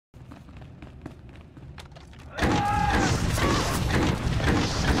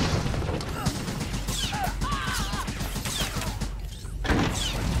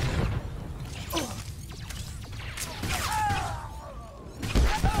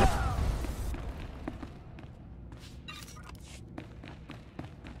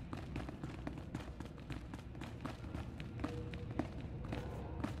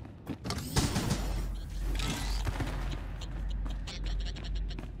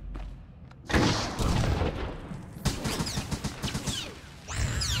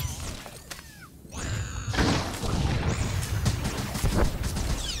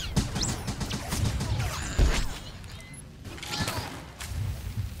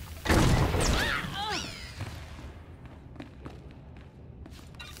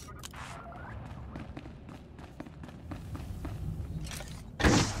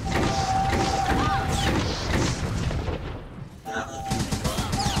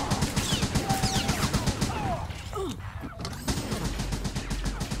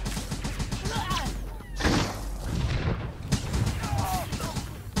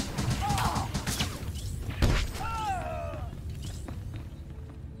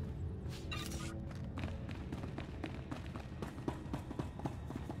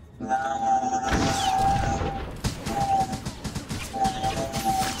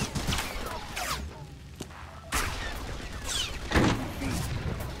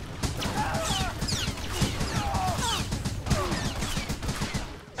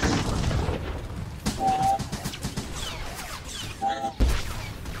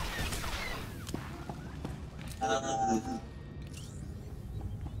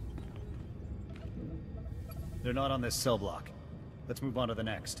They're not on this cell block. Let's move on to the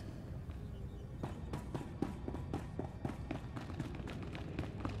next.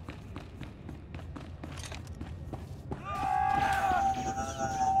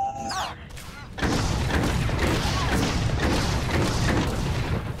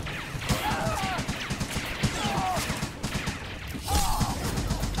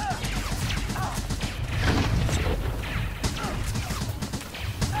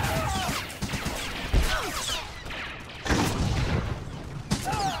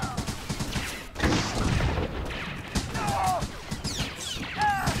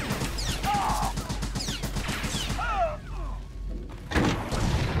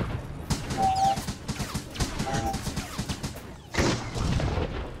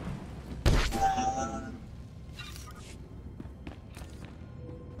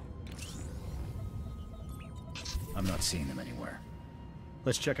 I'm not seeing them anywhere.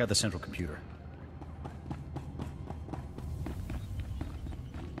 Let's check out the central computer.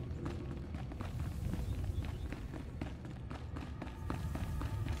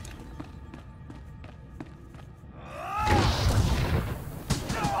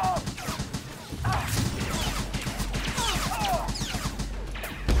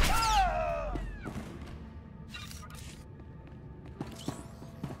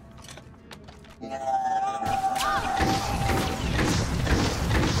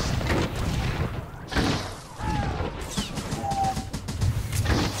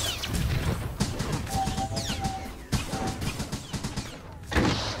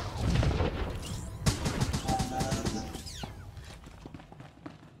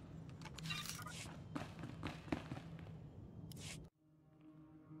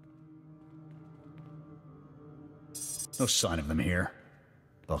 No sign of them here.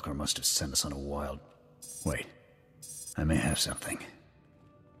 Blinq must have sent us on a wild... Wait. I may have something.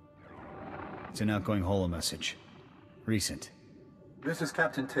 It's an outgoing holo message. Recent. This is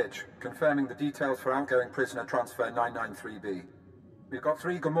Captain Titch, confirming the details for outgoing prisoner transfer 993B. We've got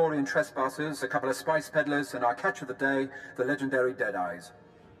 3 Gamorrean trespassers, a couple of spice peddlers, and our catch of the day, the legendary Deadeyes.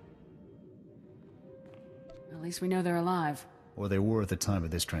 At least we know they're alive. Or they were at the time of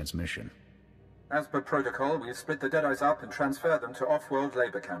this transmission. As per protocol, we've split the Deadeyes up and transferred them to off-world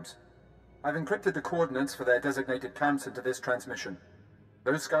labor camps. I've encrypted the coordinates for their designated camps into this transmission.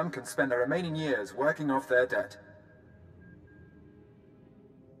 Those scum can spend their remaining years working off their debt.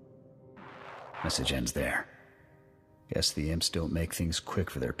 Message ends there. Guess the imps don't make things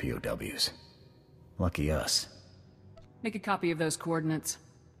quick for their POWs. Lucky us. Make a copy of those coordinates.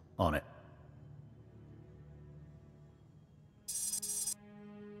 On it.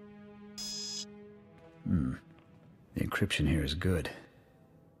 The encryption here is good.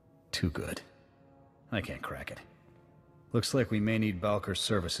 Too good. I can't crack it. Looks like we may need Blinq's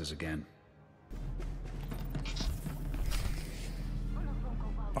services again.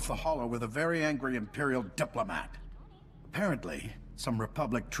 Off the hollow with a very angry Imperial diplomat. Apparently, some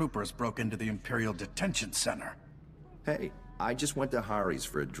Republic troopers broke into the Imperial Detention Center. Hey, I just went to Hari's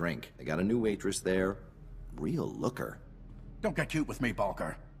for a drink. I got a new waitress there. Real looker. Don't get cute with me,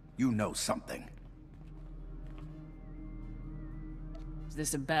 Blinq. You know something. Is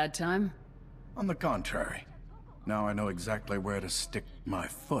this a bad time? On the contrary. Now I know exactly where to stick my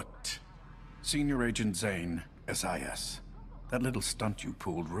foot. Senior Agent Zane, SIS. That little stunt you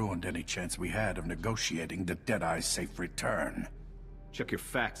pulled ruined any chance we had of negotiating the Deadeye's safe return. Check your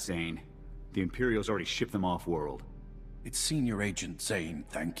facts, Zane. The Imperials already shipped them off-world. It's Senior Agent Zane,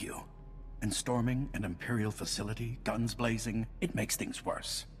 thank you. And storming an Imperial facility, guns blazing, it makes things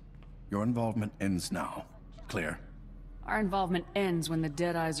worse. Your involvement ends now. Clear? Our involvement ends when the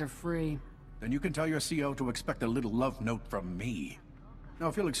Deadeyes are free. Then you can tell your CO to expect a little love note from me. Now,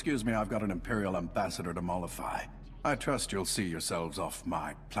 if you'll excuse me, I've got an Imperial ambassador to mollify. I trust you'll see yourselves off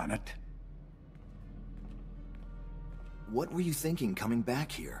my planet. What were you thinking coming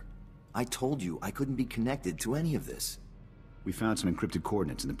back here? I told you I couldn't be connected to any of this. We found some encrypted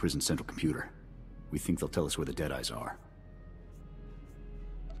coordinates in the prison central computer. We think they'll tell us where the Deadeyes are.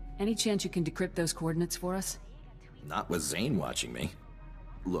 Any chance you can decrypt those coordinates for us? Not with Zane watching me.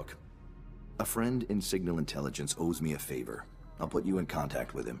 Look, a friend in Signal Intelligence owes me a favor. I'll put you in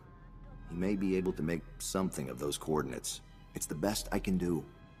contact with him. He may be able to make something of those coordinates. It's the best I can do.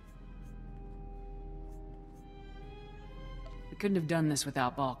 couldn't have done this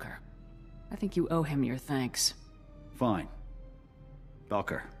without Balker. I think you owe him your thanks. Fine.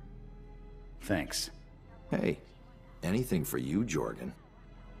 Balker. Thanks. Hey, anything for you, Jorgen.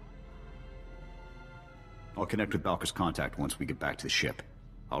 I'll connect with Balker's contact once we get back to the ship.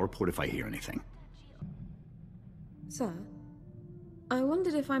 I'll report if I hear anything. Sir, I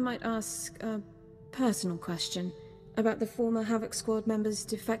wondered if I might ask a personal question about the former Havoc Squad member's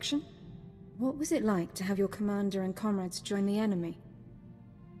defection. What was it like to have your commander and comrades join the enemy?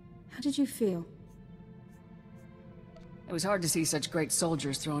 How did you feel? It was hard to see such great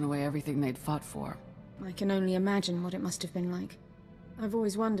soldiers throwing away everything they'd fought for. I can only imagine what it must have been like. I've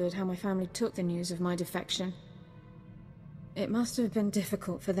always wondered how my family took the news of my defection. It must have been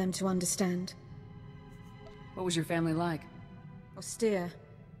difficult for them to understand. What was your family like? Austere.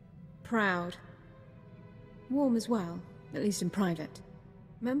 Proud. Warm as well, at least in private.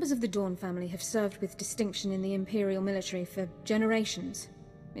 Members of the Dawn family have served with distinction in the Imperial military for generations.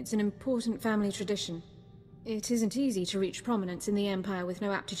 It's an important family tradition. It isn't easy to reach prominence in the Empire with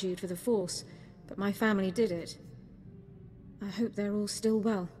no aptitude for the Force, but my family did it. I hope they're all still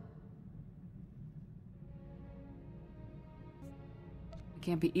well. It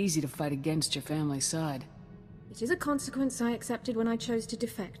can't be easy to fight against your family's side. It is a consequence I accepted when I chose to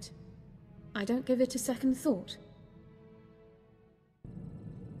defect. I don't give it a second thought.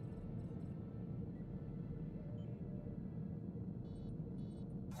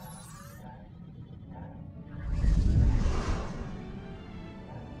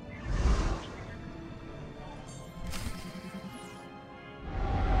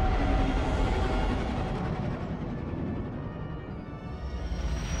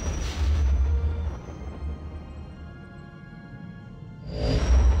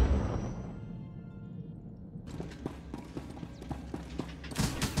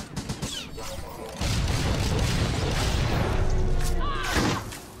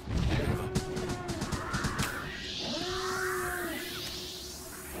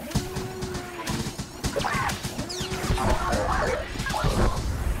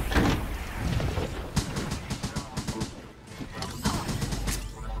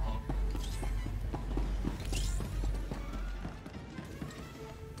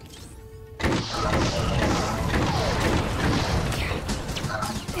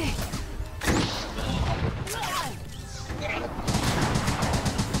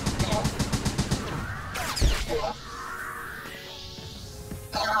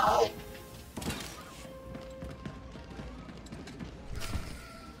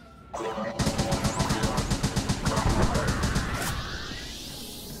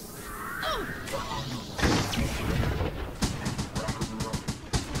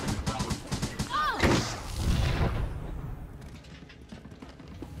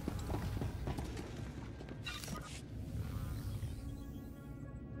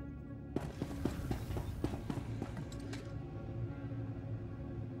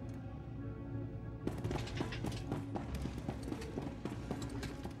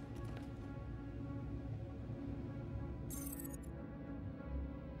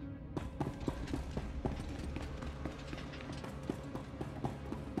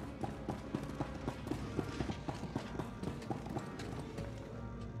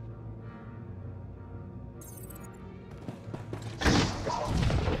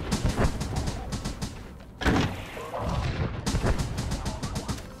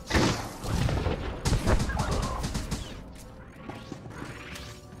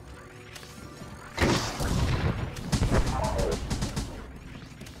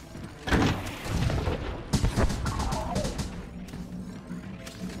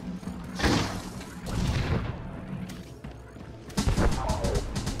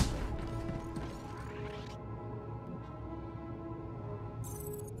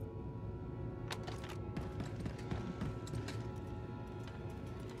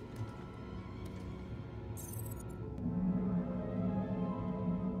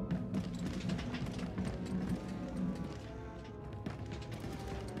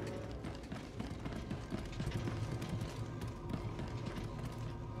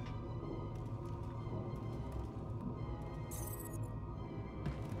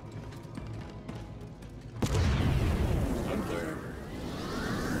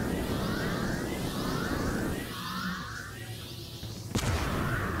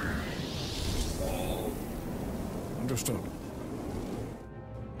 Understood.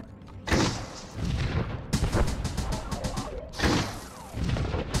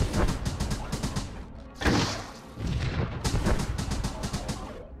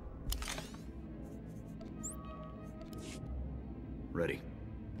 Ready.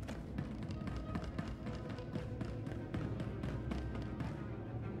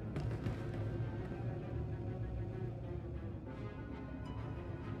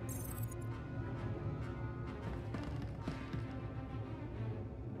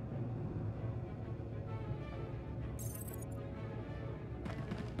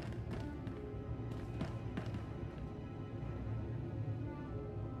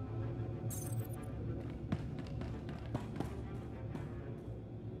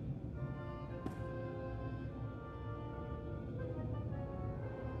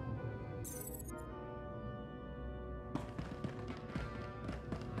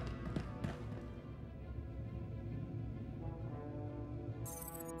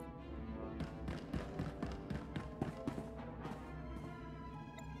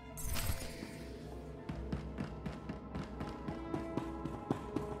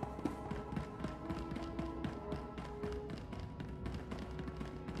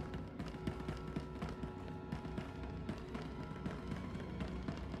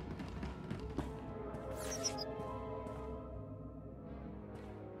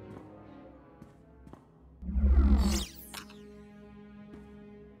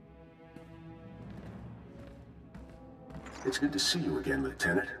 It's good to see you again,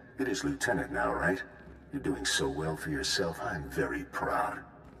 Lieutenant. It is Lieutenant now, right? You're doing so well for yourself, I'm very proud.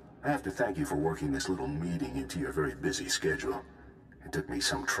 I have to thank you for working this little meeting into your very busy schedule. It took me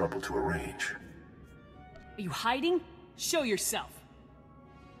some trouble to arrange. Are you hiding? Show yourself.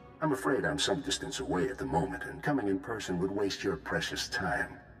 I'm afraid I'm some distance away at the moment, and coming in person would waste your precious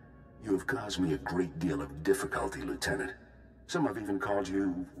time. You have caused me a great deal of difficulty, Lieutenant. Some have even called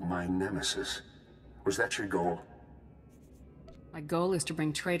you my nemesis. Was that your goal? My goal is to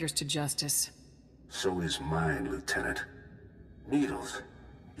bring traitors to justice. So is mine, Lieutenant. Needles.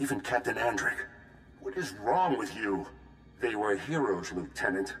 Even Captain Andric. What is wrong with you? They were heroes,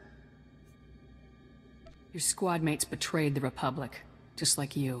 Lieutenant. Your squad mates betrayed the Republic, just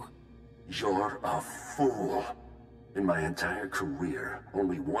like you. You're a fool. In my entire career,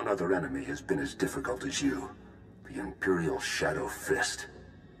 only one other enemy has been as difficult as you. The Imperial Shadow Fist.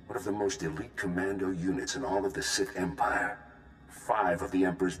 One of the most elite commando units in all of the Sith Empire. 5 of the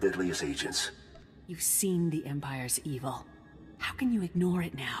Emperor's deadliest agents. You've seen the Empire's evil. How can you ignore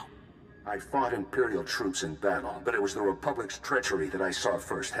it now? I fought Imperial troops in battle, but it was the Republic's treachery that I saw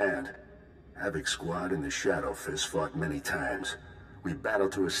firsthand. Havoc Squad and the Shadow Fist fought many times. We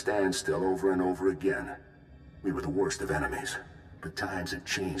battled to a standstill over and over again. We were the worst of enemies. But times have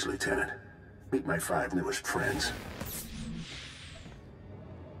changed, Lieutenant. Meet my 5 newest friends.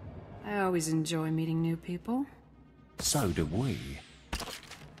 I always enjoy meeting new people. So do we.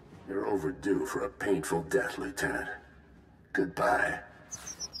 You're overdue for a painful death, Lieutenant. Goodbye.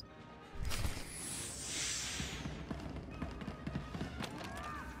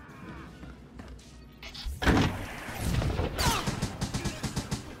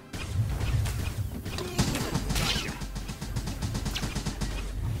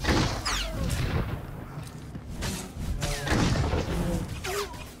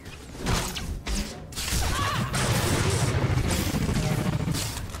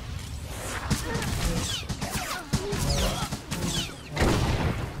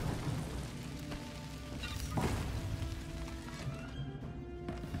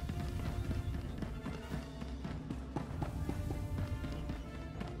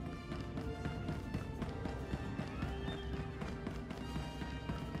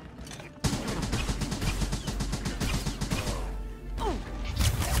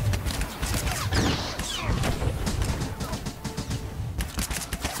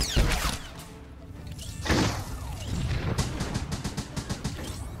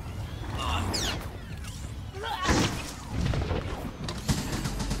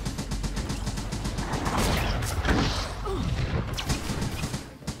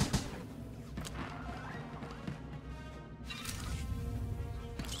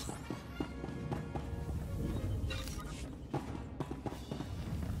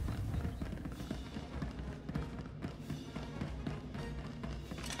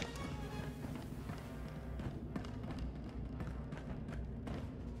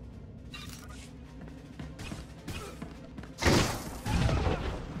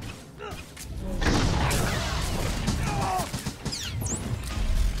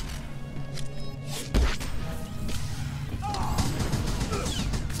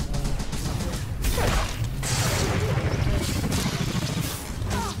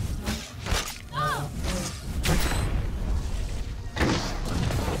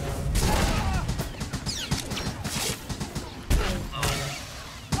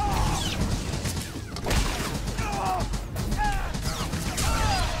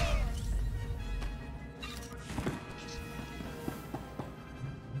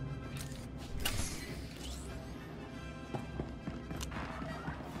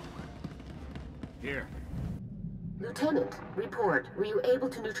 Here. Lieutenant, report. Were you able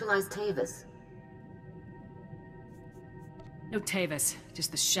to neutralize Tavis? No Tavis,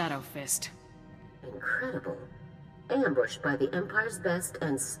 just the Shadow Fist. Incredible. Ambushed by the Empire's best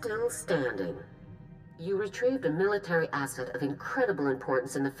and still standing. You retrieved a military asset of incredible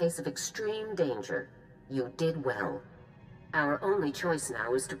importance in the face of extreme danger. You did well. Our only choice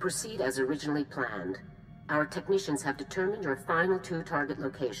now is to proceed as originally planned. Our technicians have determined your final 2 target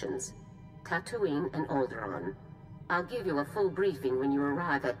locations, Tatooine and Alderaan. I'll give you a full briefing when you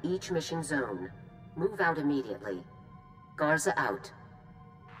arrive at each mission zone. Move out immediately. Garza out.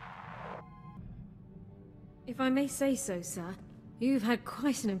 If I may say so, sir, you've had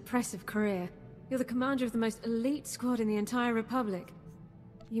quite an impressive career. You're the commander of the most elite squad in the entire Republic.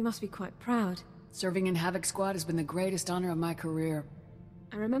 You must be quite proud. Serving in Havoc Squad has been the greatest honor of my career.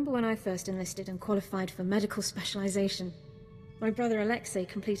 I remember when I first enlisted and qualified for medical specialization. My brother Alexei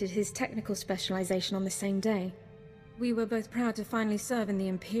completed his technical specialization on the same day. We were both proud to finally serve in the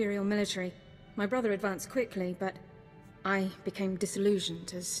Imperial military. My brother advanced quickly, but I became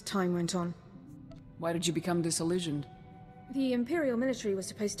disillusioned as time went on. Why did you become disillusioned? The Imperial military was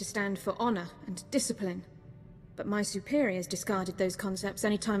supposed to stand for honor and discipline, but my superiors discarded those concepts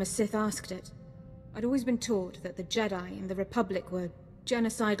any time a Sith asked it. I'd always been taught that the Jedi and the Republic were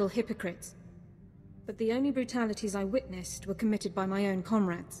genocidal hypocrites, but the only brutalities I witnessed were committed by my own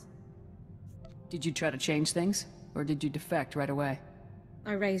comrades. Did you try to change things, or did you defect right away?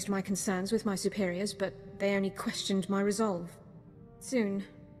 I raised my concerns with my superiors, but they only questioned my resolve. Soon,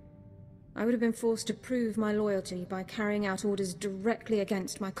 I would have been forced to prove my loyalty by carrying out orders directly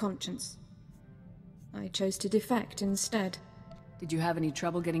against my conscience. I chose to defect instead. Did you have any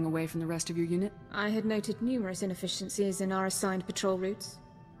trouble getting away from the rest of your unit? I had noted numerous inefficiencies in our assigned patrol routes.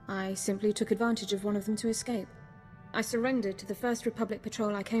 I simply took advantage of one of them to escape. I surrendered to the first Republic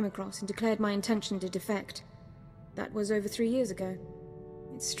patrol I came across and declared my intention to defect. That was over 3 years ago.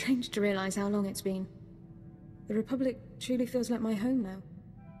 It's strange to realize how long it's been. The Republic truly feels like my home now.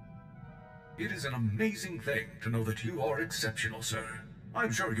 It is an amazing thing to know that you are exceptional, sir.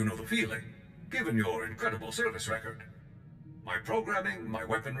 I'm sure you know the feeling, given your incredible service record. My programming, my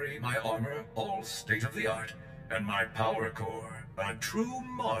weaponry, my armor, all state-of-the-art, and my power core, a true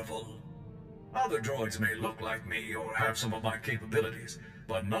marvel. Other droids may look like me or have some of my capabilities,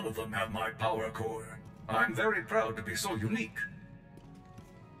 but none of them have my power core. I'm very proud to be so unique.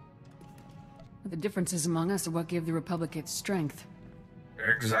 The differences among us are what give the Republic its strength.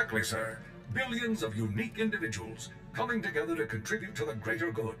 Exactly, sir. Billions of unique individuals coming together to contribute to the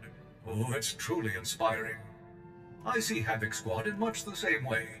greater good. Oh, it's truly inspiring. I see Havoc Squad in much the same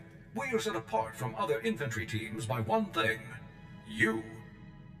way. We are set apart from other infantry teams by one thing: you.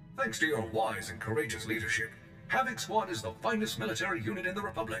 Thanks to your wise and courageous leadership, Havoc Squad is the finest military unit in the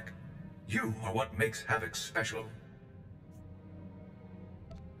Republic. You are what makes Havoc special.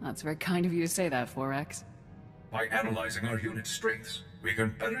 That's very kind of you to say that, 4X. By analyzing our unit's strengths, we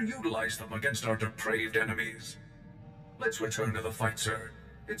can better utilize them against our depraved enemies. Let's return to the fight, sir.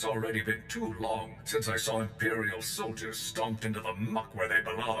 It's already been too long since I saw Imperial soldiers stomped into the muck where they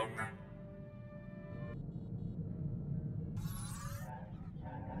belong.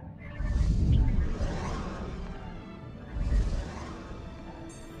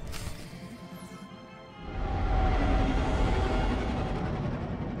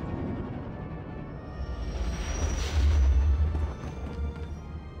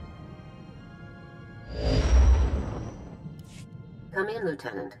 Come in,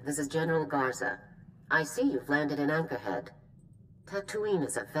 Lieutenant. This is General Garza. I see you've landed in Anchorhead. Tatooine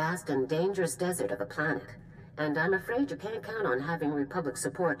is a vast and dangerous desert of a planet, and I'm afraid you can't count on having Republic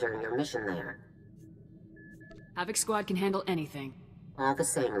support during your mission there. Havoc Squad can handle anything. All the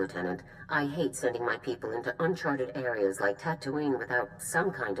same, Lieutenant, I hate sending my people into uncharted areas like Tatooine without some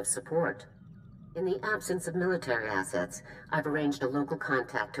kind of support. In the absence of military assets, I've arranged a local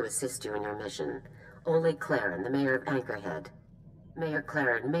contact to assist you in your mission. Ole Claren, the mayor of Anchorhead. Mayor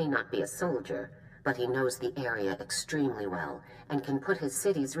Claren may not be a soldier, but he knows the area extremely well and can put his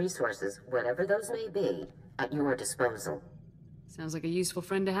city's resources, whatever those may be, at your disposal. Sounds like a useful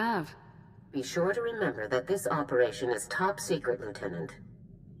friend to have. Be sure to remember that this operation is top secret, Lieutenant.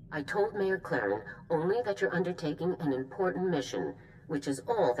 I told Mayor Claren only that you're undertaking an important mission, which is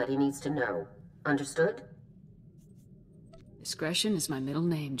all that he needs to know. Understood? Discretion is my middle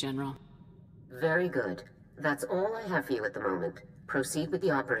name, General. Very good. That's all I have for you at the moment. Proceed with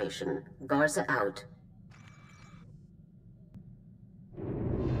the operation. Garza out.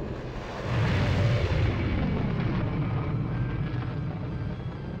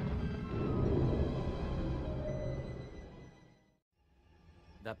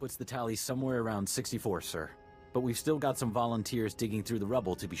 That puts the tally somewhere around 64, sir. But we've still got some volunteers digging through the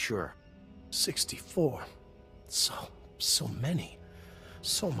rubble to be sure. 64? So many.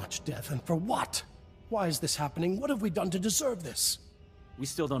 So much death, and for what? Why is this happening? What have we done to deserve this? We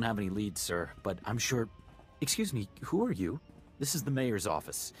still don't have any leads, sir, but I'm sure... Excuse me, who are you? This is the mayor's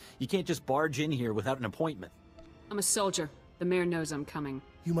office. You can't just barge in here without an appointment. I'm a soldier. The mayor knows I'm coming.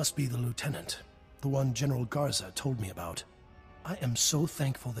 You must be the lieutenant. The one General Garza told me about. I am so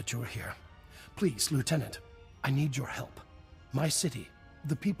thankful that you're here. Please, Lieutenant, I need your help. My city,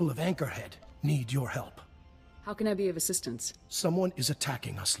 the people of Anchorhead, need your help. How can I be of assistance? Someone is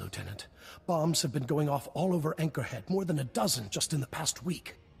attacking us, Lieutenant. Bombs have been going off all over Anchorhead, more than a dozen just in the past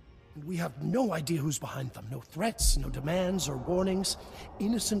week. And we have no idea who's behind them. No threats, no demands or warnings.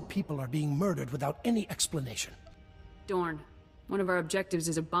 Innocent people are being murdered without any explanation. Dorn, one of our objectives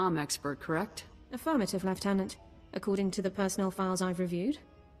is a bomb expert, correct? Affirmative, Lieutenant. According to the personnel files I've reviewed,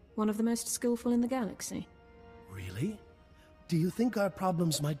 one of the most skillful in the galaxy. Really? Do you think our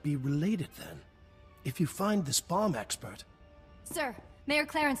problems might be related, then? if you find this bomb expert... Sir, Mayor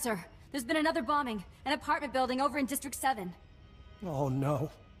Clarence, sir. There's been another bombing. An apartment building over in District 7. Oh, no.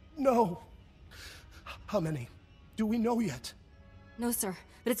 No! How many? Do we know yet? No, sir.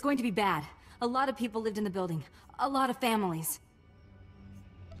 But it's going to be bad. A lot of people lived in the building. A lot of families.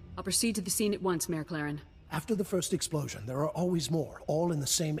 I'll proceed to the scene at once, Mayor Claren. After the first explosion, there are always more, all in the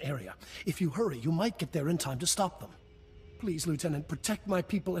same area. If you hurry, you might get there in time to stop them. Please, Lieutenant, protect my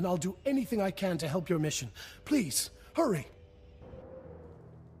people, and I'll do anything I can to help your mission. Please, hurry!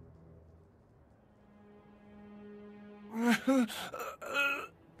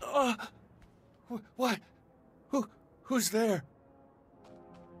 What? Who's there?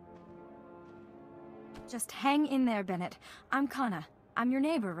 Just hang in there, Bennett. I'm Kana. I'm your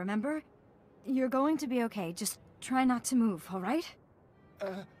neighbor, remember? You're going to be okay. Just try not to move, all right?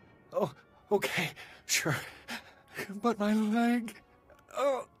 Oh, okay, sure. But my leg...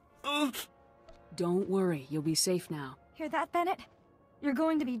 Don't worry, you'll be safe now. Hear that, Bennett? You're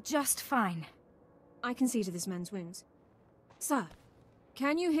going to be just fine. I can see to this man's wounds. Sir,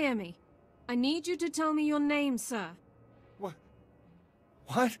 can you hear me? I need you to tell me your name, sir.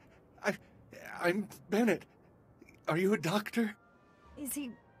 What? I'm Bennett. Are you a doctor? Is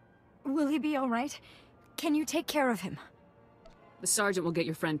he... will he be all right? Can you take care of him? The sergeant will get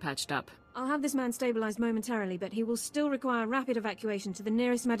your friend patched up. I'll have this man stabilized momentarily, but he will still require rapid evacuation to the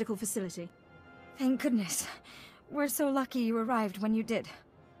nearest medical facility. Thank goodness. We're so lucky you arrived when you did.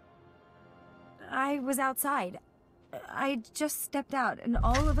 I was outside. I just stepped out, and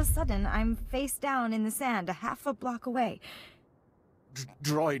all of a sudden, I'm face down in the sand, a half a block away.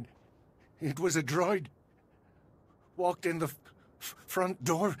 Droid. It was a droid. Walked in the front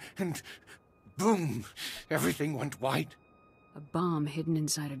door, and boom! Everything went white. A bomb hidden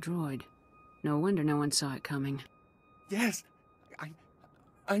inside a droid. No wonder no one saw it coming. Yes,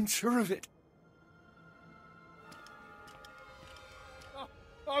 I'm sure of it.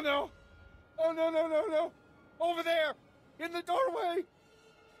 Oh no! Oh no! Over there! In the doorway!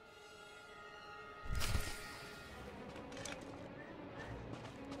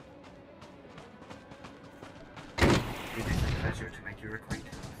 It is a pleasure to make your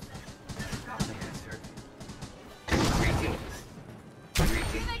acquaintance. God may I serve you. Greetings.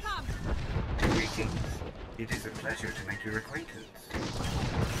 Greetings. Here they come! Greetings. It is a pleasure to make your acquaintance.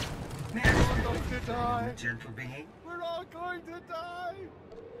 May I speak with you for a moment, gentle being? We're all going to die!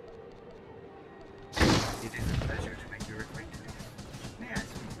 It is a pleasure to make your acquaintance. May I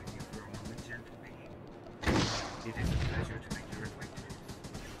speak with you for a moment, gentle being? It is a pleasure to make your acquaintance.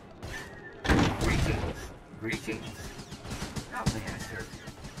 Greetings. Greetings. How may I serve you?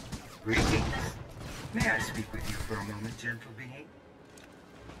 Greetings. May I speak with you for a moment, gentle being?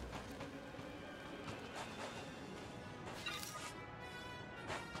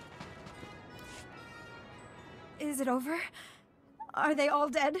 Is it over? Are they all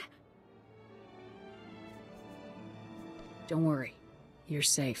dead? Don't worry. You're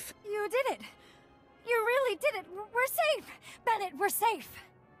safe. You did it! You really did it! We're safe! Bennett, we're safe!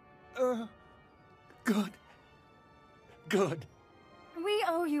 Good. Good. We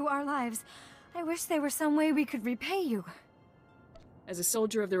owe you our lives. I wish there were some way we could repay you. As a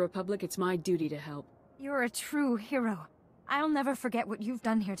soldier of the Republic, it's my duty to help. You're a true hero. I'll never forget what you've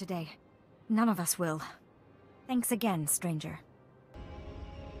done here today. None of us will. Thanks again, stranger.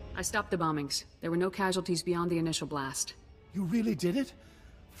 I stopped the bombings. There were no casualties beyond the initial blast. You really did it?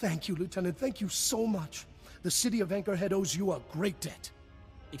 Thank you, Lieutenant. Thank you so much. The city of Anchorhead owes you a great debt.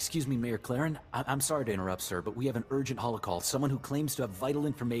 Excuse me, Mayor Claren. I'm sorry to interrupt, sir, but we have an urgent holocall. Someone who claims to have vital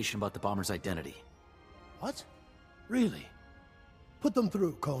information about the bomber's identity. What? Really? Put them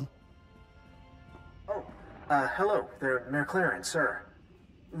through, Cone. Oh, hello there, Mayor Claren, sir.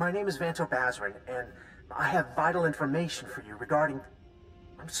 My name is Vanto Bazrin, and I have vital information for you regarding...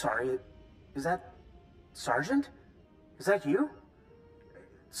 I'm sorry, is that... Sergeant? Is that you?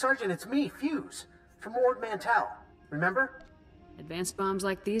 Sergeant, it's me, Fuse, from Ord Mantell. Remember? Advanced bombs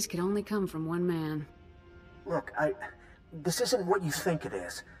like these could only come from one man. Look, this isn't what you think it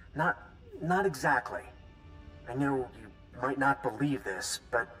is. Not exactly. I know you might not believe this,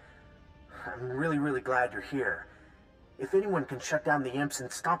 but I'm really glad you're here. If anyone can shut down the imps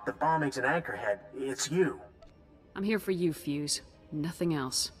and stop the bombings in Anchorhead, it's you. I'm here for you, Fuse. Nothing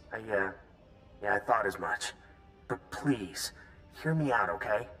else. Yeah, I thought as much. But please, hear me out,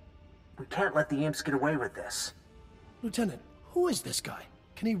 okay? We can't let the imps get away with this. Lieutenant, who is this guy?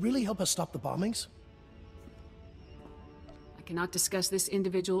 Can he really help us stop the bombings? I cannot discuss this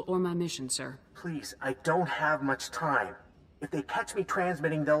individual or my mission, sir. Please, I don't have much time. If they catch me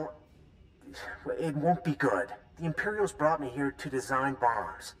transmitting, it won't be good. The Imperials brought me here to design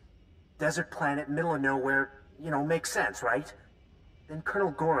bombs. desert planet, middle of nowhere, you know, makes sense, right? Then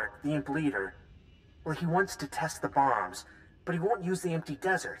Colonel Gorick, the Imp leader, well, he wants to test the bombs, but he won't use the empty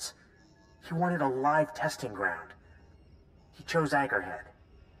deserts. He wanted a live testing ground. He chose Anchorhead.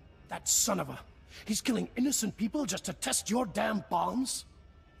 That son of a... He's killing innocent people just to test your damn bombs?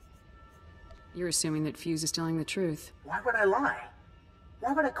 You're assuming that Fuse is telling the truth. Why would I lie?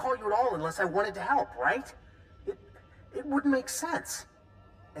 Why would I call you at all unless I wanted to help, right? It wouldn't make sense.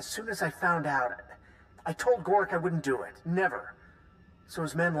 As soon as I found out, I told Gorick I wouldn't do it. Never. So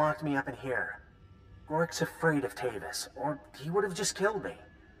his men locked me up in here. Gorick's afraid of Tavis, or he would have just killed me.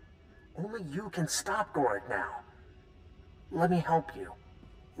 Only you can stop Gorick now. Let me help you.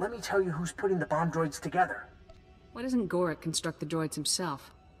 Let me tell you who's putting the bomb droids together. Why doesn't Gorick construct the droids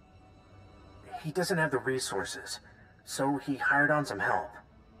himself? He doesn't have the resources, so he hired on some help.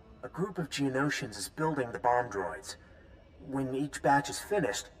 A group of Geonosians is building the bomb droids. When each batch is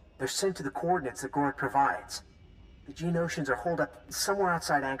finished, they're sent to the coordinates that Gorick provides. The Geonosians are holed up somewhere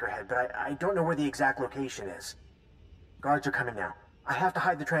outside Anchorhead, but I don't know where the exact location is. Guards are coming now. I have to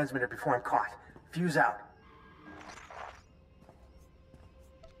hide the transmitter before I'm caught. Fuse out.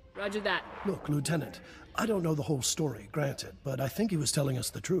 Roger that. Look, Lieutenant, I don't know the whole story, granted, but I think he was telling us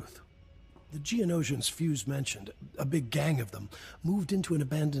the truth. The Geonosians Fuse mentioned, a big gang of them, moved into an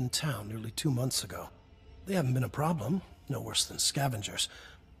abandoned town nearly 2 months ago. They haven't been a problem, no worse than scavengers.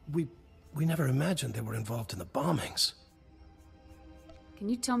 We never imagined they were involved in the bombings. Can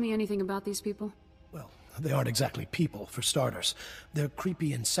you tell me anything about these people? Well, they aren't exactly people, for starters. They're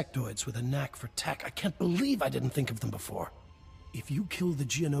creepy insectoids with a knack for tech. I can't believe I didn't think of them before. If you kill the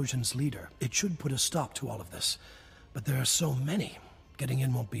Geonosians' leader, it should put a stop to all of this. But there are so many. Getting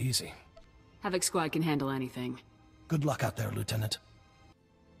in won't be easy. Havoc Squad can handle anything. Good luck out there, Lieutenant.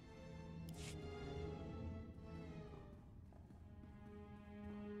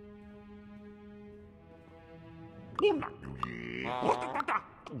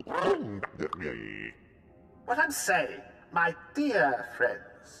 What I'm saying, my dear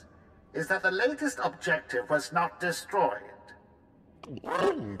friends, is that the latest objective was not destroyed.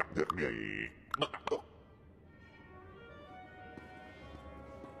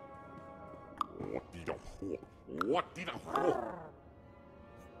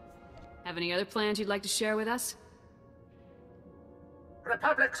 Have any other plans you'd like to share with us?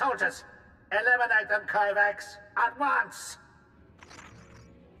 Republic soldiers, eliminate them, Kovacs, at once!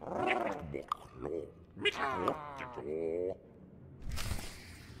 Let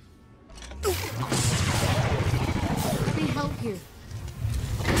me help you.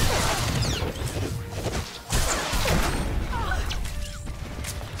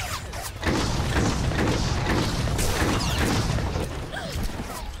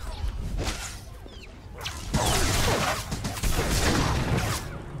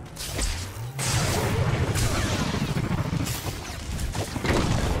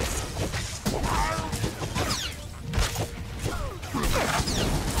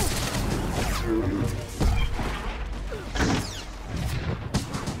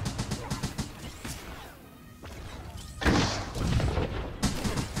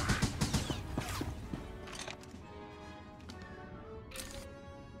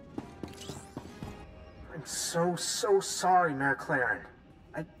 So sorry, Mayor Claren.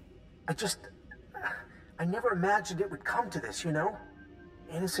 I never imagined it would come to this, you know?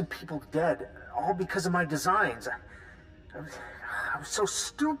 Innocent people dead, all because of my designs. I was so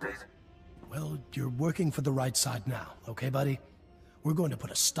stupid. Well, you're working for the right side now, okay, buddy? We're going to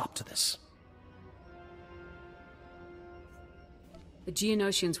put a stop to this. The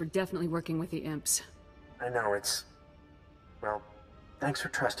Geonosians were definitely working with the imps. I know, well, thanks for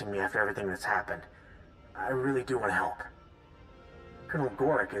trusting me after everything that's happened. I really do want to help. Colonel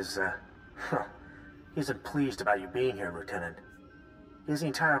Gorick is, he isn't pleased about you being here, Lieutenant. He has the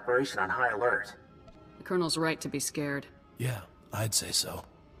entire operation on high alert. The Colonel's right to be scared. Yeah, I'd say so.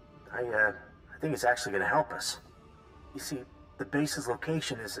 I think it's actually going to help us. You see, the base's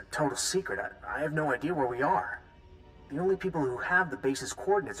location is a total secret. I have no idea where we are. The only people who have the base's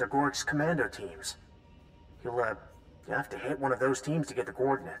coordinates are Gorick's commando teams. You'll have to hit one of those teams to get the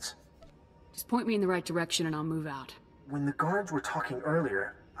coordinates. Just point me in the right direction and I'll move out. When the guards were talking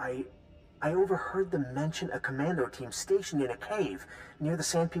earlier, I overheard them mention a commando team stationed in a cave near the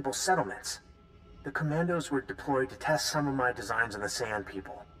Sand People settlements. The commandos were deployed to test some of my designs on the Sand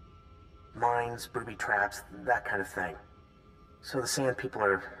People. Mines, booby traps, that kind of thing. So the Sand People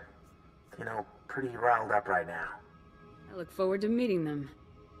are, you know, pretty riled up right now. I look forward to meeting them.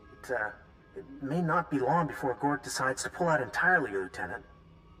 It may not be long before Gorick decides to pull out entirely, Lieutenant.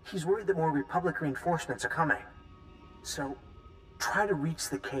 He's worried that more Republic reinforcements are coming. So, try to reach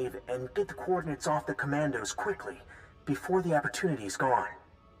the cave and get the coordinates off the commandos quickly, before the opportunity is gone.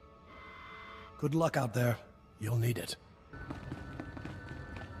 Good luck out there. You'll need it.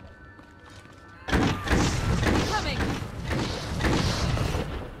 Coming!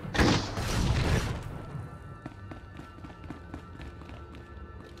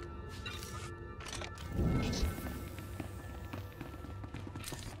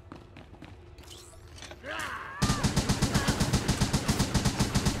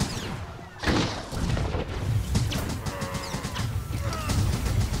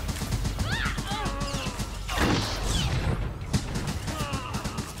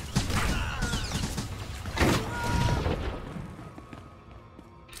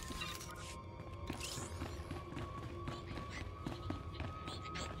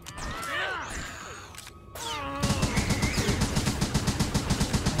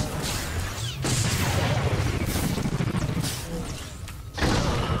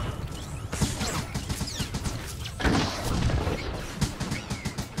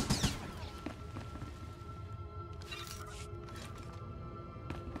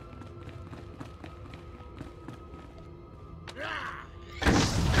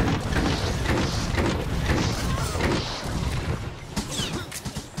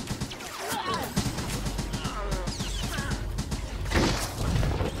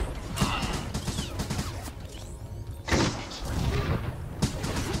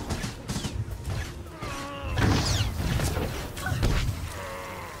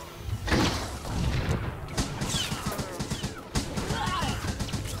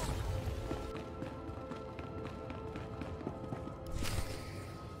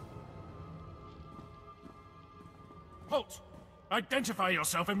 Halt! Identify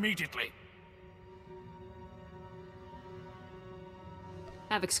yourself immediately!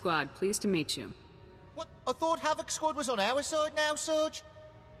 Havoc Squad, pleased to meet you. What? I thought Havoc Squad was on our side now, Surge?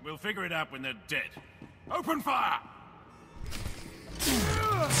 We'll figure it out when they're dead. Open fire!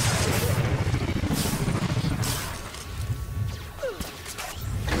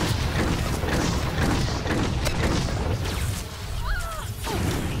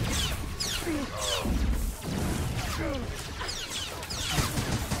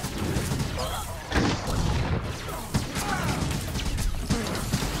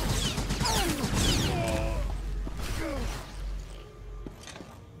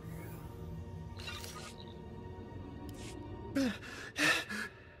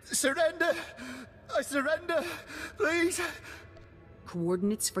 Surrender! I surrender! Please!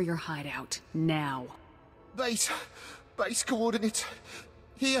 Coordinates for your hideout, now. Base coordinates.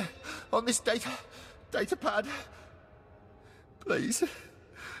 Here, on this data pad. Please.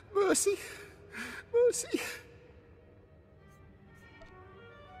 Mercy. Mercy.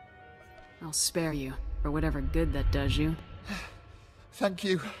 I'll spare you, for whatever good that does you. Thank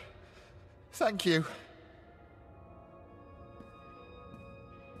you. Thank you.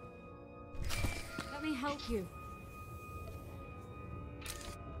 Let me help you.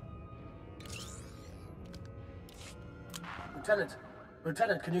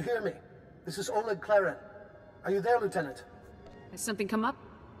 Lieutenant, can you hear me? This is Oleg Claren. Are you there, Lieutenant? Has something come up?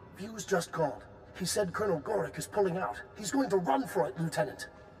 Fuse just called. He said Colonel Gorik is pulling out. He's going to run for it, Lieutenant.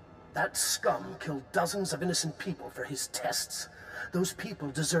 That scum killed dozens of innocent people for his tests. Those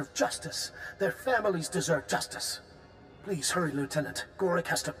people deserve justice. Their families deserve justice. Please hurry, Lieutenant. Gorik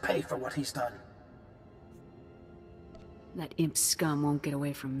has to pay for what he's done. That imp scum won't get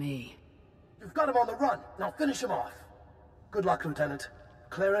away from me. You've got him on the run. Now finish him off. Good luck, Lieutenant.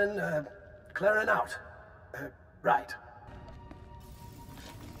 Claren out. Right.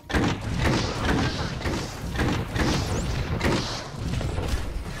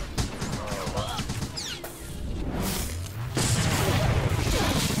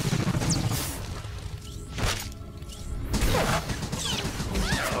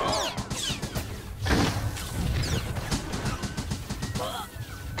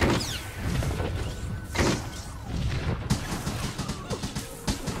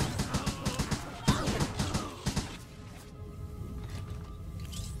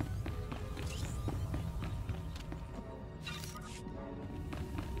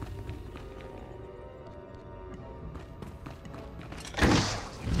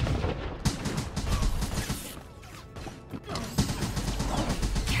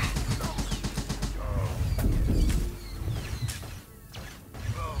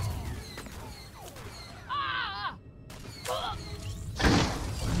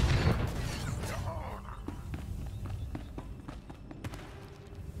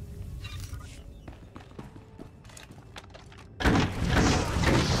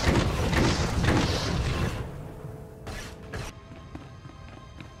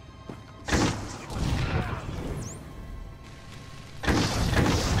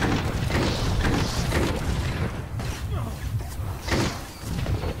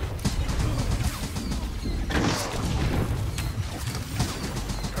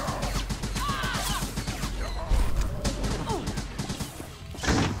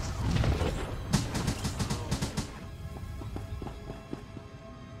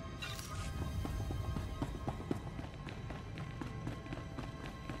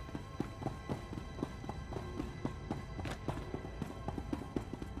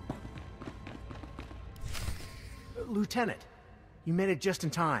 Lieutenant, you made it just in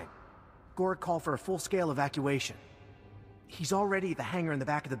time. Gork called for a full-scale evacuation. He's already at the hangar in the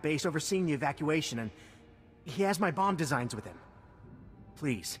back of the base overseeing the evacuation, and he has my bomb designs with him.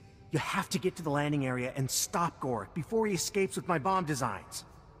 Please, you have to get to the landing area and stop Gork before he escapes with my bomb designs.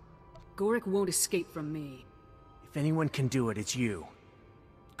 Gork won't escape from me. If anyone can do it, it's you.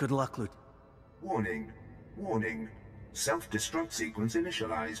 Good luck, Lieutenant. Warning. Warning. Self-destruct sequence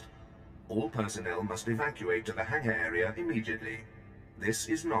initialized. All personnel must evacuate to the hangar area immediately. This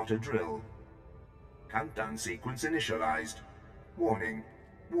is not a drill. Countdown sequence initialized. Warning.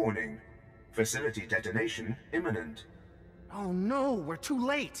 Warning. Facility detonation imminent. Oh no, we're too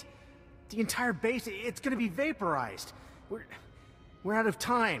late. The entire base, it's gonna be vaporized. We're out of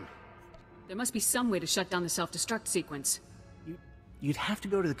time. There must be some way to shut down the self-destruct sequence. You'd have to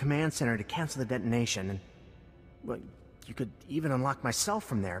go to the command center to cancel the detonation, and... well, you could even unlock myself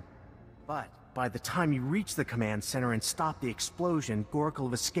from there. But by the time you reach the command center and stop the explosion, Gork will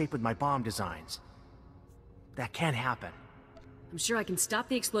have escaped with my bomb designs. That can't happen. I'm sure I can stop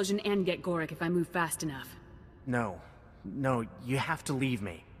the explosion and get Gork if I move fast enough. No, you have to leave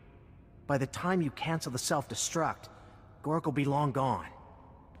me. By the time you cancel the self-destruct, Gork will be long gone.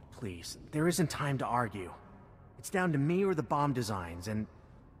 Please, there isn't time to argue. It's down to me or the bomb designs, and...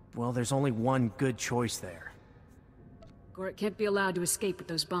 well, there's only one good choice there. Gork can't be allowed to escape with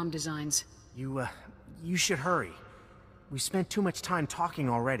those bomb designs. You should hurry. We spent too much time talking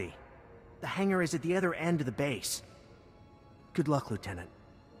already. The hangar is at the other end of the base. Good luck, Lieutenant.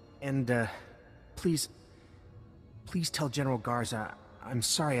 And, please tell General Garza I'm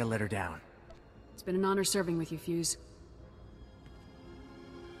sorry I let her down. It's been an honor serving with you, Fuse.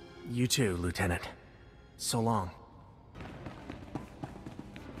 You too, Lieutenant. So long.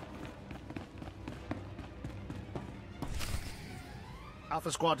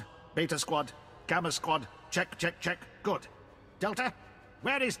 Alpha Squad, Beta Squad, Gamma Squad, check. Good. Delta?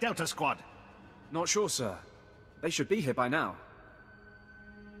 Where is Delta Squad? Not sure, sir. They should be here by now.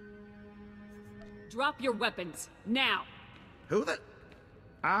 Drop your weapons, now! Who the...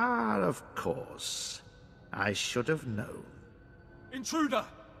 Ah, of course. I should have known. Intruder!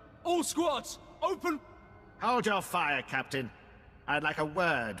 All squads, open... Hold your fire, Captain. I'd like a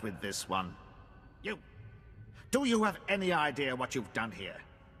word with this one. You... do you have any idea what you've done here?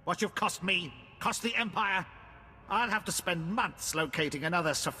 What you've cost me? Cost the Empire? I'll have to spend months locating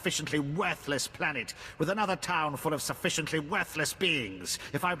another sufficiently worthless planet with another town full of sufficiently worthless beings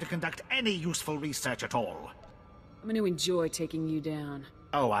if I'm to conduct any useful research at all. I'm going to enjoy taking you down.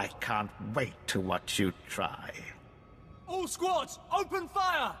 Oh, I can't wait to watch you try. All squads, open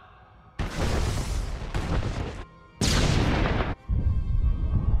fire!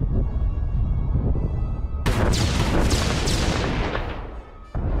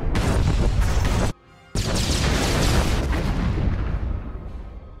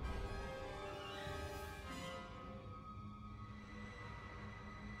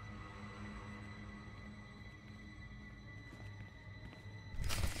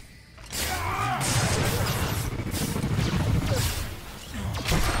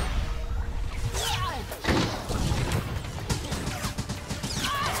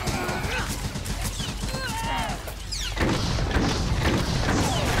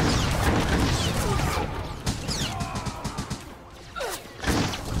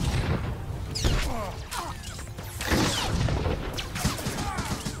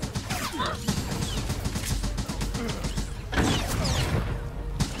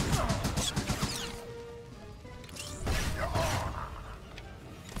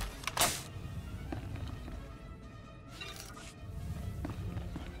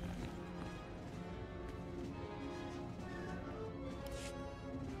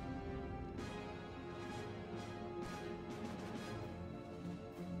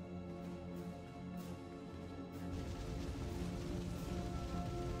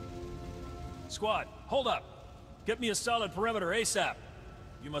 Squad, hold up. Get me a solid perimeter ASAP.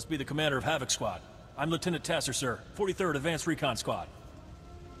 You must be the commander of Havoc Squad. I'm Lieutenant Tasser, sir. 43rd Advanced Recon Squad.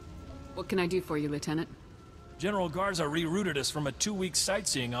 What can I do for you, Lieutenant? General Garza rerouted us from a 2-week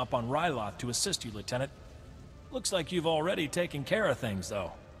sightseeing op on Ryloth to assist you, Lieutenant. Looks like you've already taken care of things,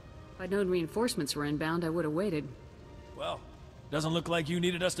 though. If I'd known reinforcements were inbound, I would have waited. Well, doesn't look like you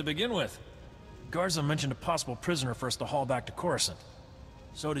needed us to begin with. Garza mentioned a possible prisoner for us to haul back to Coruscant.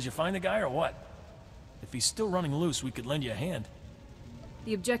 So did you find the guy or what? If he's still running loose, we could lend you a hand.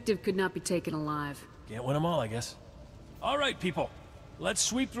 The objective could not be taken alive. Can't win them all, I guess. All right, people. Let's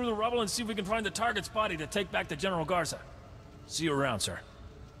sweep through the rubble and see if we can find the target's body to take back to General Garza. See you around, sir.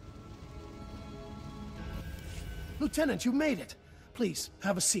 Lieutenant, you made it. Please,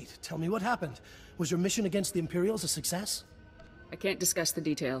 have a seat. Tell me what happened. Was your mission against the Imperials a success? I can't discuss the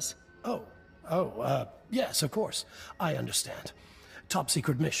details. Yes, of course. I understand. Top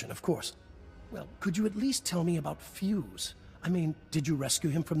secret mission, of course. Well, could you at least tell me about Fuse? I mean, did you rescue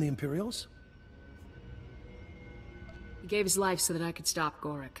him from the Imperials? He gave his life so that I could stop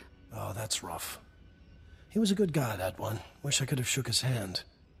Gorik. Oh, that's rough. He was a good guy, that one. Wish I could have shook his hand.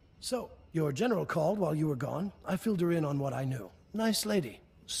 So, your general called while you were gone. I filled her in on what I knew. Nice lady.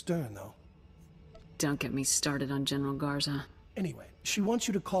 Stern, though. Don't get me started on General Garza. Anyway, she wants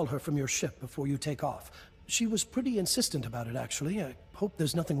you to call her from your ship before you take off. She was pretty insistent about it, actually. I hope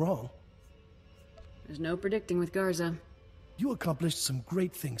there's nothing wrong. There's no predicting with Garza. You accomplished some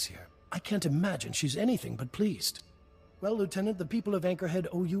great things here. I can't imagine she's anything but pleased. Well, Lieutenant, the people of Anchorhead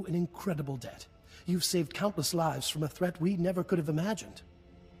owe you an incredible debt. You've saved countless lives from a threat we never could have imagined.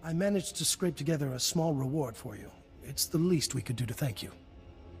 I managed to scrape together a small reward for you. It's the least we could do to thank you.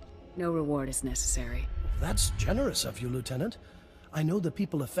 No reward is necessary. That's generous of you, Lieutenant. I know the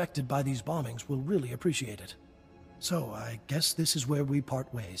people affected by these bombings will really appreciate it. So, I guess this is where we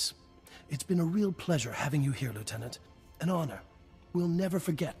part ways. It's been a real pleasure having you here, Lieutenant. An honor. We'll never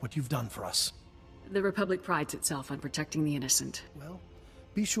forget what you've done for us. The Republic prides itself on protecting the innocent. Well,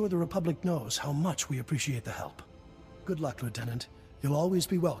 be sure the Republic knows how much we appreciate the help. Good luck, Lieutenant. You'll always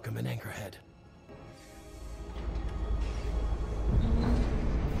be welcome in Anchorhead.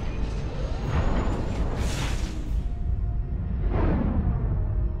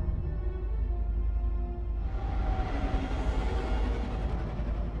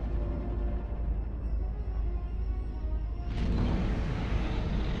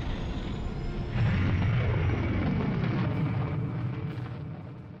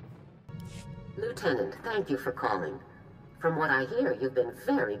 Lieutenant, thank you for calling. From what I hear, you've been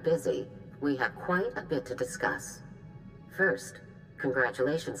very busy. We have quite a bit to discuss. First,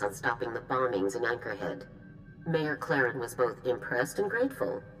 congratulations on stopping the bombings in Anchorhead. Mayor Claren was both impressed and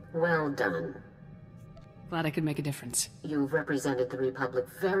grateful. Well done. Glad I could make a difference. You've represented the Republic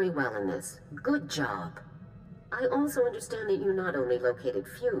very well in this. Good job. I also understand that you not only located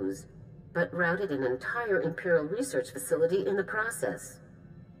Fuse, but routed an entire Imperial research facility in the process.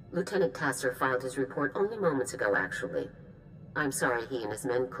 Lieutenant Tasser filed his report only moments ago, actually. I'm sorry he and his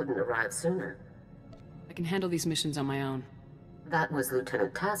men couldn't arrive sooner. I can handle these missions on my own. That was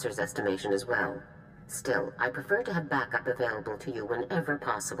Lieutenant Tasser's estimation as well. Still, I prefer to have backup available to you whenever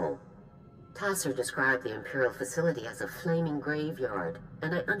possible. Tasser described the Imperial facility as a flaming graveyard,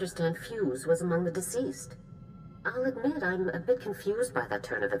 and I understand Fuse was among the deceased. I'll admit I'm a bit confused by that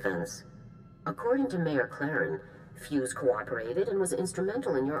turn of events. According to Mayor Claren, Fuse cooperated and was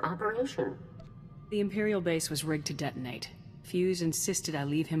instrumental in your operation. The Imperial base was rigged to detonate. Fuse insisted I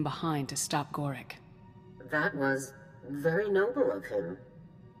leave him behind to stop Gorik. That was very noble of him.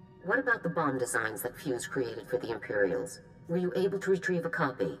 What about the bomb designs that Fuse created for the Imperials? Were you able to retrieve a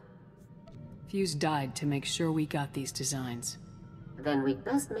copy? Fuse died to make sure we got these designs. Then we'd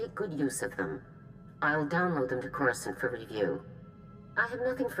best make good use of them. I'll download them to Coruscant for review. I have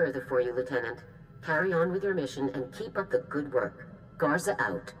nothing further for you, Lieutenant. Carry on with your mission and keep up the good work. Garza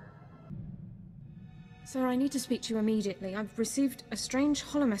out. Sir, I need to speak to you immediately. I've received a strange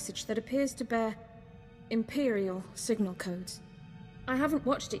holomessage that appears to bear Imperial signal codes. I haven't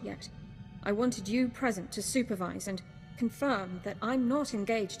watched it yet. I wanted you present to supervise and confirm that I'm not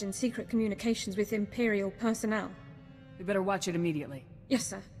engaged in secret communications with Imperial personnel. We better watch it immediately. Yes,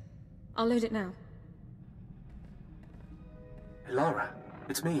 sir. I'll load it now. Hey, Lara,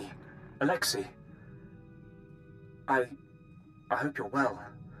 it's me, Alexei. I hope you're well.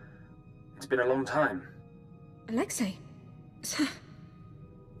 It's been a long time. Alexei? Sir,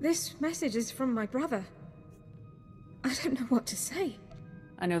 this message is from my brother. I don't know what to say.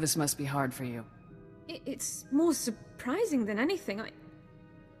 I know this must be hard for you. It's more surprising than anything.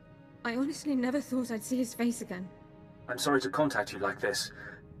 I honestly never thought I'd see his face again. I'm sorry to contact you like this,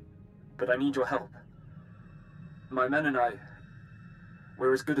 but I need your help. My men and I,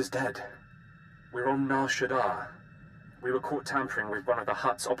 we're as good as dead. We're on Nar Shaddaa. We were caught tampering with one of the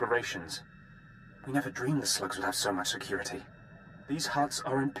Hutt's operations. We never dreamed the slugs would have so much security. These Hutts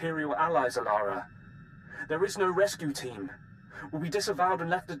are Imperial allies, Alara. There is no rescue team. We'll be disavowed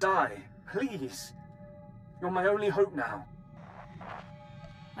and left to die. Please. You're my only hope now.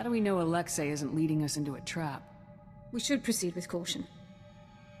 How do we know Alexei isn't leading us into a trap? We should proceed with caution.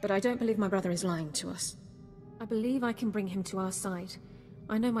 But I don't believe my brother is lying to us. I believe I can bring him to our side.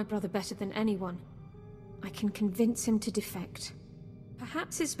 I know my brother better than anyone. I can convince him to defect.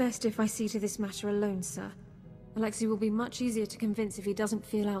 Perhaps it's best if I see to this matter alone, sir. Alexei will be much easier to convince if he doesn't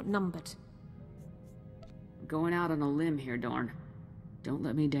feel outnumbered. I'm going out on a limb here, Dorn. Don't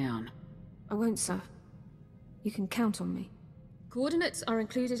let me down. I won't, sir. You can count on me. Coordinates are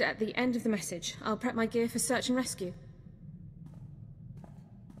included at the end of the message. I'll prep my gear for search and rescue.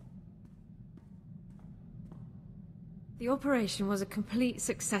 The operation was a complete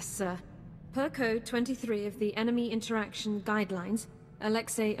success, sir. Per Code 23 of the Enemy Interaction Guidelines,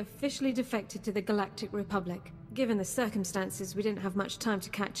 Alexei officially defected to the Galactic Republic. Given the circumstances, we didn't have much time to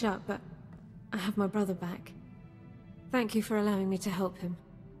catch up, but I have my brother back. Thank you for allowing me to help him.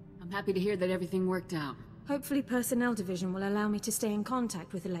 I'm happy to hear that everything worked out. Hopefully Personnel Division will allow me to stay in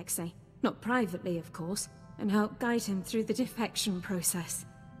contact with Alexei. Not privately, of course, and help guide him through the defection process.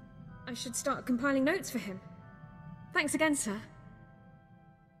 I should start compiling notes for him. Thanks again, sir.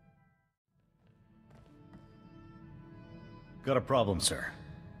 Got a problem, sir.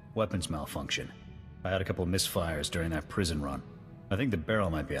 Weapons malfunction. I had a couple of misfires during that prison run. I think the barrel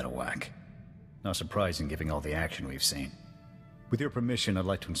might be out of whack. Not surprising given all the action we've seen. With your permission, I'd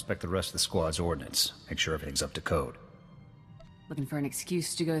like to inspect the rest of the squad's ordnance. Make sure everything's up to code. Looking for an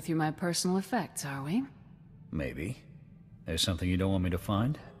excuse to go through my personal effects, are we? Maybe. There's something you don't want me to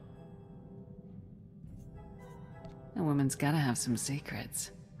find? A woman's gotta have some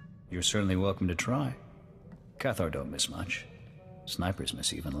secrets. You're certainly welcome to try. Cathar don't miss much. Snipers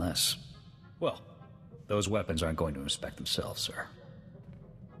miss even less. Well, those weapons aren't going to inspect themselves, sir.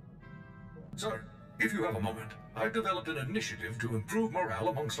 Sir, if you have a moment, I've developed an initiative to improve morale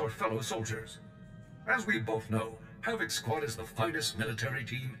amongst our fellow soldiers. As we both know, Havoc Squad is the finest military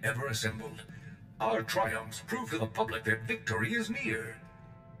team ever assembled. Our triumphs prove to the public that victory is near.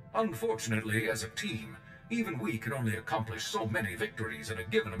 Unfortunately, as a team, even we can only accomplish so many victories in a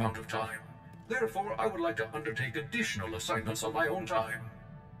given amount of time. Therefore, I would like to undertake additional assignments on my own time.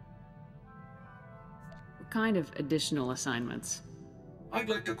 What kind of additional assignments? I'd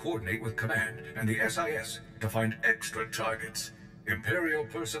like to coordinate with Command and the SIS to find extra targets, Imperial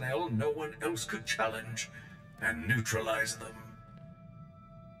personnel no one else could challenge, and neutralize them.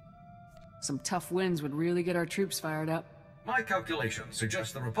 Some tough wins would really get our troops fired up. My calculations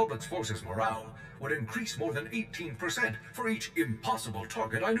suggest the Republic's forces' morale would increase more than 18% for each impossible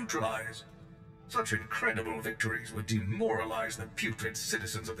target I neutralize. Such incredible victories would demoralize the putrid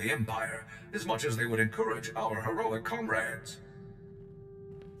citizens of the Empire as much as they would encourage our heroic comrades.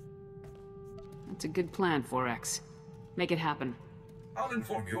 That's a good plan, 4X. Make it happen. I'll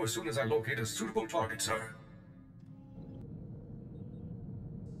inform you as soon as I locate a suitable target, sir.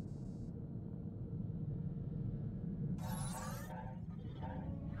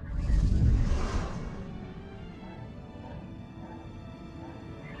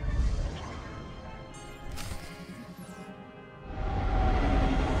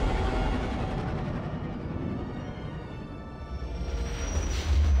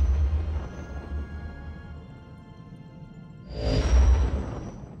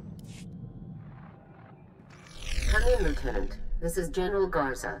 Come in, Lieutenant. This is General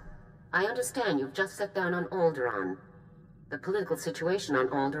Garza. I understand you've just set down on Alderaan. The political situation on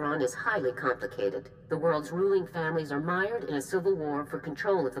Alderaan is highly complicated. The world's ruling families are mired in a civil war for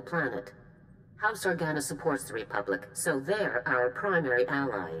control of the planet. House Organa supports the Republic, so they're our primary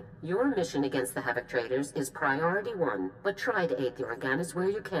ally. Your mission against the Havoc traders is priority one, but try to aid the Organas where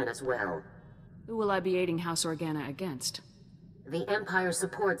you can as well. Who will I be aiding House Organa against? The Empire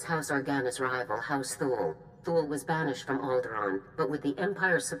supports House Organa's rival, House Thule. Thule was banished from Alderaan, but with the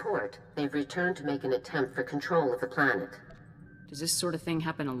Empire's support, they've returned to make an attempt for control of the planet. Does this sort of thing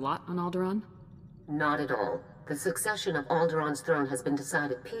happen a lot on Alderaan? Not at all. The succession of Alderaan's throne has been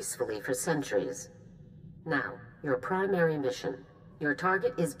decided peacefully for centuries. Now, your primary mission. Your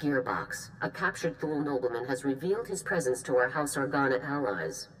target is Gearbox. A captured Thule nobleman has revealed his presence to our House Organa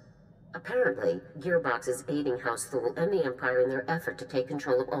allies. Apparently, Gearbox is aiding House Thule and the Empire in their effort to take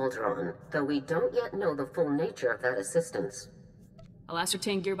control of Alderaan, though we don't yet know the full nature of that assistance. I'll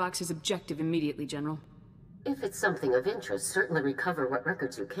ascertain Gearbox's objective immediately, General. If it's something of interest, certainly recover what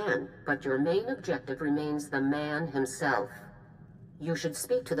records you can, but your main objective remains the man himself. You should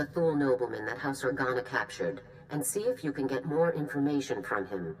speak to the Thule nobleman that House Organa captured, and see if you can get more information from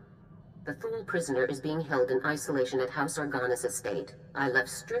him. The Thule prisoner is being held in isolation at House Organa's estate. I left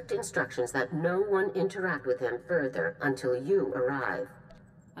strict instructions that no one interact with him further until you arrive.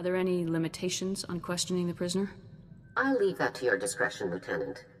 Are there any limitations on questioning the prisoner? I'll leave that to your discretion,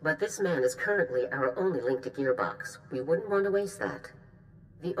 Lieutenant. But this man is currently our only link to Gearbox. We wouldn't want to waste that.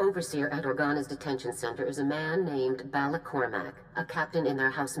 The overseer at Organa's detention center is a man named Balak Cormac, a captain in their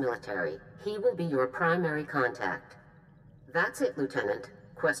house military. He will be your primary contact. That's it, Lieutenant.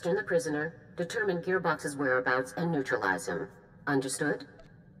 Question the prisoner, determine Gearbox's whereabouts, and neutralize him. Understood?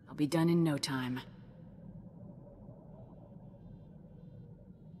 I'll be done in no time.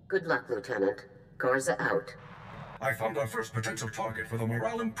 Good luck, Lieutenant. Garza out. I found our first potential target for the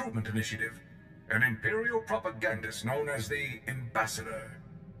Morale Improvement Initiative. An Imperial propagandist known as the Ambassador.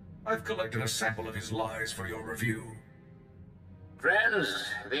 I've collected a sample of his lies for your review. Friends,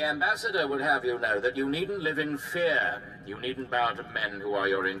 the Ambassador would have you know that you needn't live in fear. You needn't bow to men who are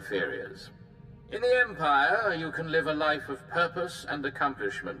your inferiors. In the Empire, you can live a life of purpose and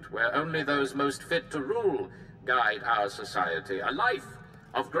accomplishment, where only those most fit to rule guide our society. A life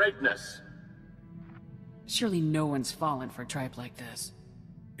of greatness. Surely no one's fallen for a tripe like this.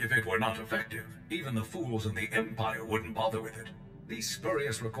 If it were not effective, even the fools in the Empire wouldn't bother with it. These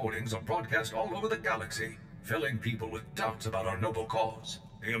spurious recordings are broadcast all over the galaxy, filling people with doubts about our noble cause.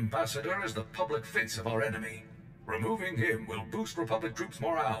 The Ambassador is the public face of our enemy. Removing him will boost Republic troops'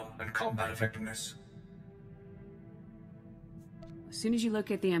 morale and combat effectiveness. As soon as you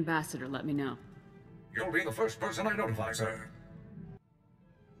locate the Ambassador, let me know. You'll be the first person I notify, sir.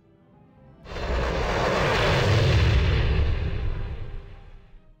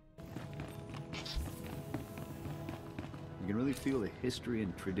 You can really feel the history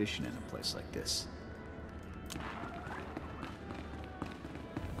and tradition in a place like this.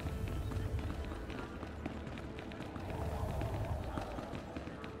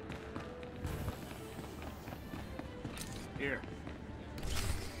 Here.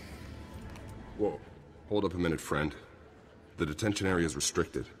 Whoa. Hold up a minute, friend. The detention area is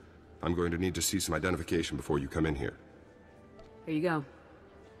restricted. I'm going to need to see some identification before you come in here. Here you go.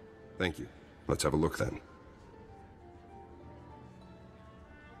 Thank you. Let's have a look then.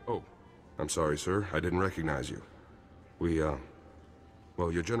 Oh, I'm sorry, sir. I didn't recognize you.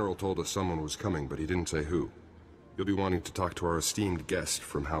 Well, your general told us someone was coming, but he didn't say who. You'll be wanting to talk to our esteemed guest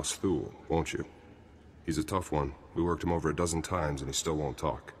from House Thule, won't you? He's a tough one. We worked him over a dozen times, and he still won't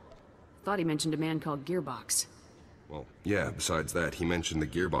talk. Thought he mentioned a man called Gearbox. Well, yeah, besides that, he mentioned the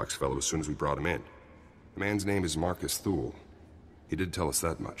Gearbox fellow as soon as we brought him in. The man's name is Marcus Thule. He did tell us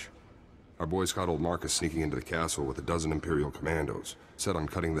that much. Our boys caught old Marcus sneaking into the castle with a dozen Imperial commandos, set on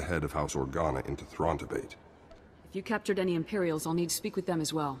cutting the head of House Organa into Throntobate. If you captured any Imperials, I'll need to speak with them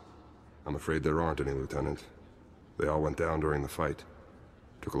as well. I'm afraid there aren't any, Lieutenant. They all went down during the fight.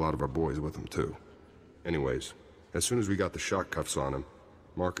 Took a lot of our boys with them, too. Anyways, as soon as we got the shock cuffs on him,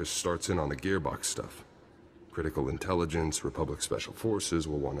 Marcus starts in on the Gearbox stuff. Critical intelligence, Republic Special Forces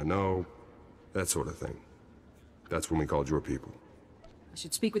will want to know, that sort of thing. That's when we called your people. I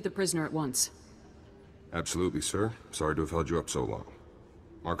should speak with the prisoner at once. Absolutely, sir. Sorry to have held you up so long.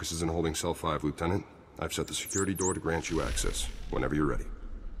 Marcus is in holding cell 5, Lieutenant. I've set the security door to grant you access, whenever you're ready.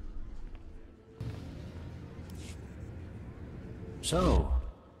 So,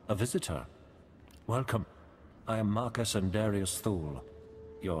 a visitor. Welcome. I am Marcus Andarius Thule.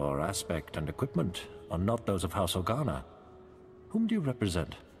 Your aspect and equipment are not those of House Organa. Whom do you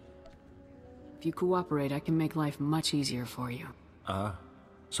represent? If you cooperate, I can make life much easier for you. Ah,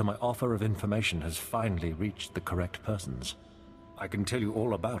 so my offer of information has finally reached the correct persons. I can tell you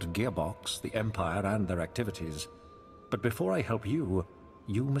all about Gearbox, the Empire, and their activities. But before I help you,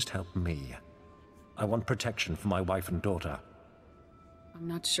 you must help me. I want protection for my wife and daughter. I'm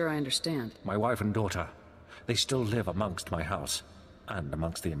not sure I understand. My wife and daughter. They still live amongst my house, and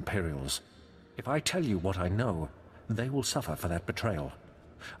amongst the Imperials. If I tell you what I know, they will suffer for that betrayal.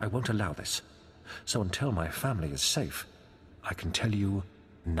 I won't allow this. So until my family is safe, I can tell you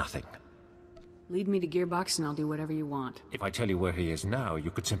nothing. Lead me to Gearbox and I'll do whatever you want. If I tell you where he is now,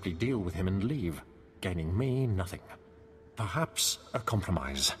 you could simply deal with him and leave, gaining me nothing. Perhaps a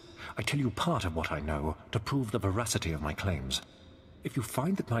compromise. I tell you part of what I know to prove the veracity of my claims. If you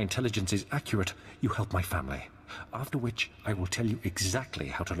find that my intelligence is accurate, you help my family. After which, I will tell you exactly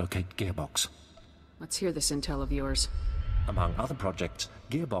how to locate Gearbox. Let's hear this intel of yours. Among other projects,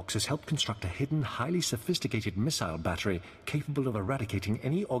 Gearbox has helped construct a hidden, highly sophisticated missile battery capable of eradicating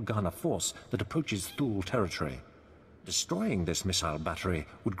any Organa force that approaches Thule territory. Destroying this missile battery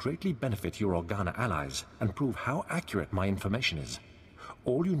would greatly benefit your Organa allies and prove how accurate my information is.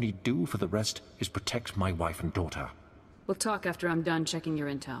 All you need do for the rest is protect my wife and daughter. We'll talk after I'm done checking your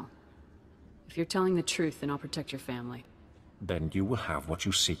intel. If you're telling the truth, then I'll protect your family. Then you will have what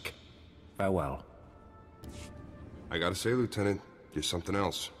you seek. Farewell. I gotta say, Lieutenant, you're something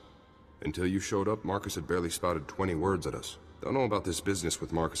else. Until you showed up, Marcus had barely spouted 20 words at us. Don't know about this business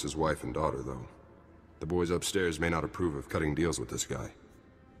with Marcus's wife and daughter, though. The boys upstairs may not approve of cutting deals with this guy.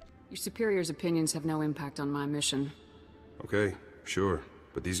 Your superior's opinions have no impact on my mission. Okay, sure.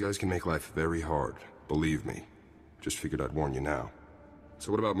 But these guys can make life very hard, believe me. Just figured I'd warn you now.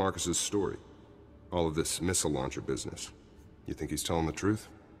 So what about Marcus's story? All of this missile launcher business. You think he's telling the truth?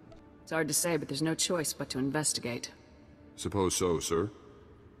 It's hard to say, but there's no choice but to investigate. Suppose so, sir.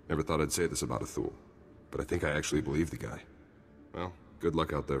 Never thought I'd say this about a Thule, but I think I actually believe the guy. Well, good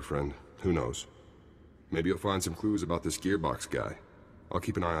luck out there, friend. Who knows? Maybe you'll find some clues about this gearbox guy. I'll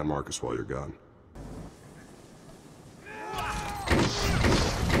keep an eye on Marcus while you're gone.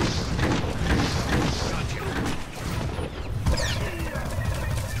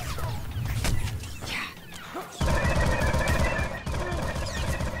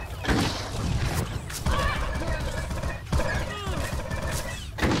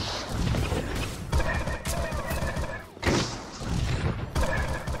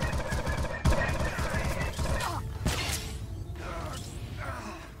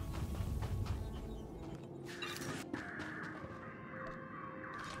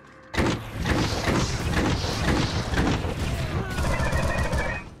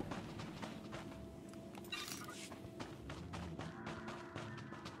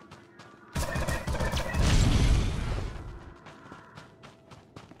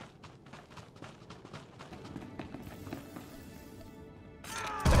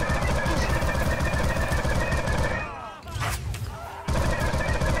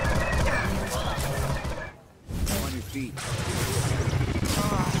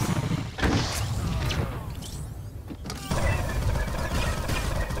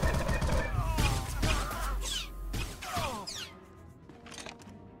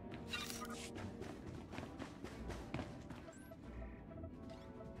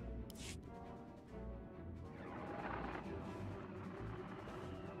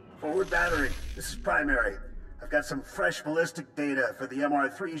 Forward battery, this is Primary. I've got some fresh ballistic data for the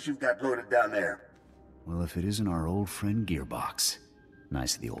MR3s you've got loaded down there. Well, if it isn't our old friend Gearbox.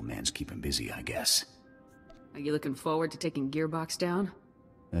 Nice that the old man's keeping busy, I guess. Are you looking forward to taking Gearbox down?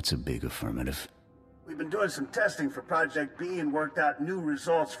 That's a big affirmative. We've been doing some testing for Project B and worked out new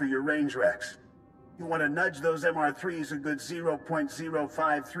results for your range recs. You want to nudge those MR3s a good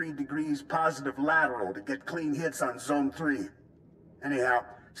 0.053 degrees positive lateral to get clean hits on Zone 3. Anyhow,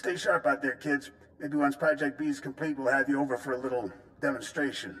 stay sharp out there, kids. Maybe once Project B is complete, we'll have you over for a little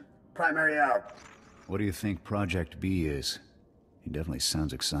demonstration. Primary out. What do you think Project B is? He definitely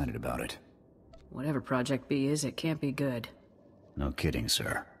sounds excited about it. Whatever Project B is, it can't be good. No kidding,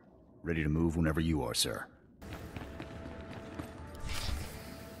 sir. Ready to move whenever you are, sir.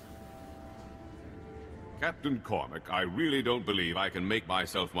 Captain Cormac, I really don't believe I can make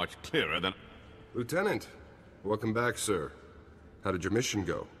myself much clearer than... Lieutenant, welcome back, sir. How did your mission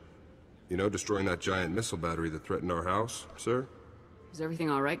go? You know, destroying that giant missile battery that threatened our house, sir? Is everything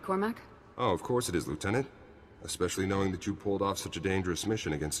all right, Cormac? Oh, of course it is, Lieutenant. Especially knowing that you pulled off such a dangerous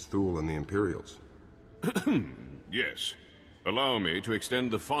mission against Thule and the Imperials. Yes. Allow me to extend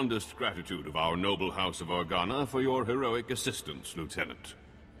the fondest gratitude of our noble House of Organa for your heroic assistance, Lieutenant.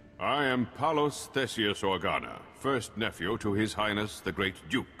 I am Palos Theseus Organa, first nephew to His Highness the Great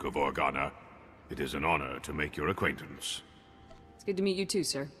Duke of Organa. It is an honor to make your acquaintance. It's good to meet you too,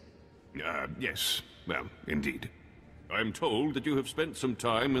 sir. Yes. Well, indeed. I am told that you have spent some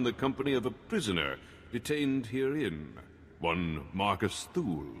time in the company of a prisoner detained herein, one Marcus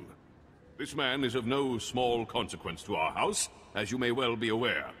Thule. This man is of no small consequence to our house, as you may well be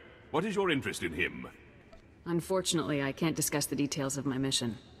aware. What is your interest in him? Unfortunately, I can't discuss the details of my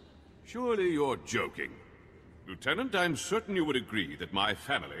mission. Surely you're joking. Lieutenant, I'm certain you would agree that my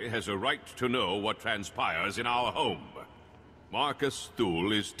family has a right to know what transpires in our home. Marcus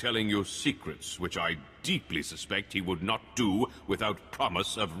Thule is telling you secrets which I deeply suspect he would not do without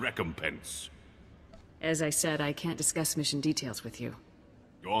promise of recompense. As I said, I can't discuss mission details with you.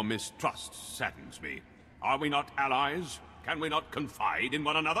 Your mistrust saddens me. Are we not allies? Can we not confide in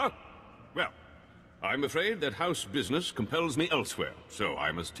one another? Well, I'm afraid that house business compels me elsewhere, so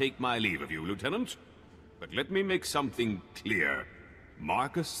I must take my leave of you, Lieutenant. But let me make something clear.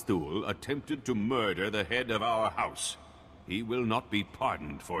 Marcus Thule attempted to murder the head of our house. He will not be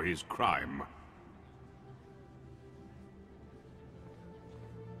pardoned for his crime.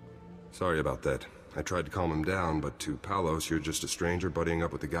 Sorry about that. I tried to calm him down, but to Palos, you're just a stranger buddying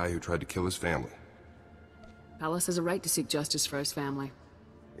up with the guy who tried to kill his family. Palos has a right to seek justice for his family.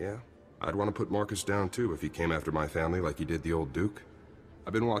 Yeah? I'd want to put Marcus down too if he came after my family like he did the old Duke.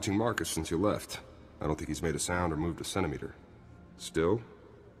 I've been watching Marcus since you left. I don't think he's made a sound or moved a centimeter. Still,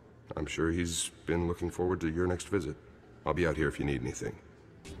 I'm sure he's been looking forward to your next visit. I'll be out here if you need anything.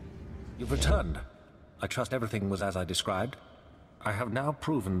 You've returned. I trust everything was as I described. I have now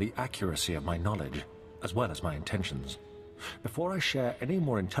proven the accuracy of my knowledge, as well as my intentions. Before I share any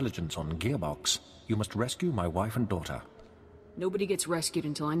more intelligence on Gearbox, you must rescue my wife and daughter. Nobody gets rescued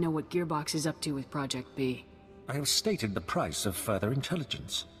until I know what Gearbox is up to with Project B. I have stated the price of further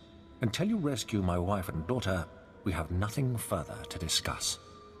intelligence. Until you rescue my wife and daughter, we have nothing further to discuss.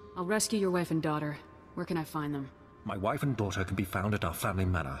 I'll rescue your wife and daughter. Where can I find them? My wife and daughter can be found at our family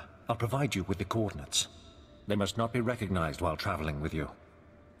manor. I'll provide you with the coordinates. They must not be recognized while traveling with you.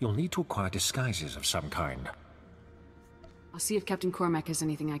 You'll need to acquire disguises of some kind. I'll see if Captain Cormac has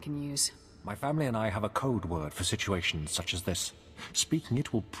anything I can use. My family and I have a code word for situations such as this. Speaking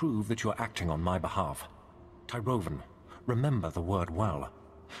it will prove that you're acting on my behalf. Tyrovan, remember the word well.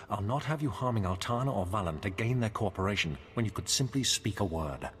 I'll not have you harming Altana or Valen to gain their cooperation when you could simply speak a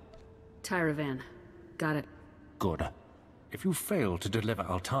word. Tyrovan. Got it. Good. If you fail to deliver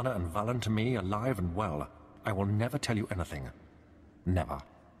Altana and Valen to me alive and well, I will never tell you anything. Never.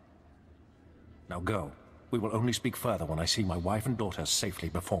 Now go. We will only speak further when I see my wife and daughter safely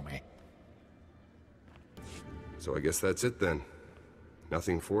before me. So I guess that's it then.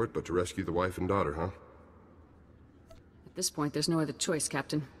 Nothing for it but to rescue the wife and daughter, huh? At this point, there's no other choice,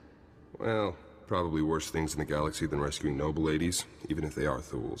 Captain. Well, probably worse things in the galaxy than rescuing noble ladies, even if they are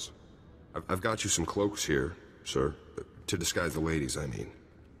Thuls. I've got you some cloaks here, sir. To disguise the ladies, I mean.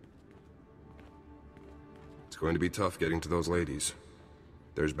 It's going to be tough getting to those ladies.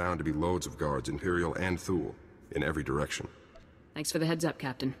 There's bound to be loads of guards, Imperial and Thul, in every direction. Thanks for the heads up,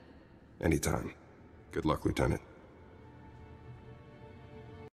 Captain. Anytime. Good luck, Lieutenant.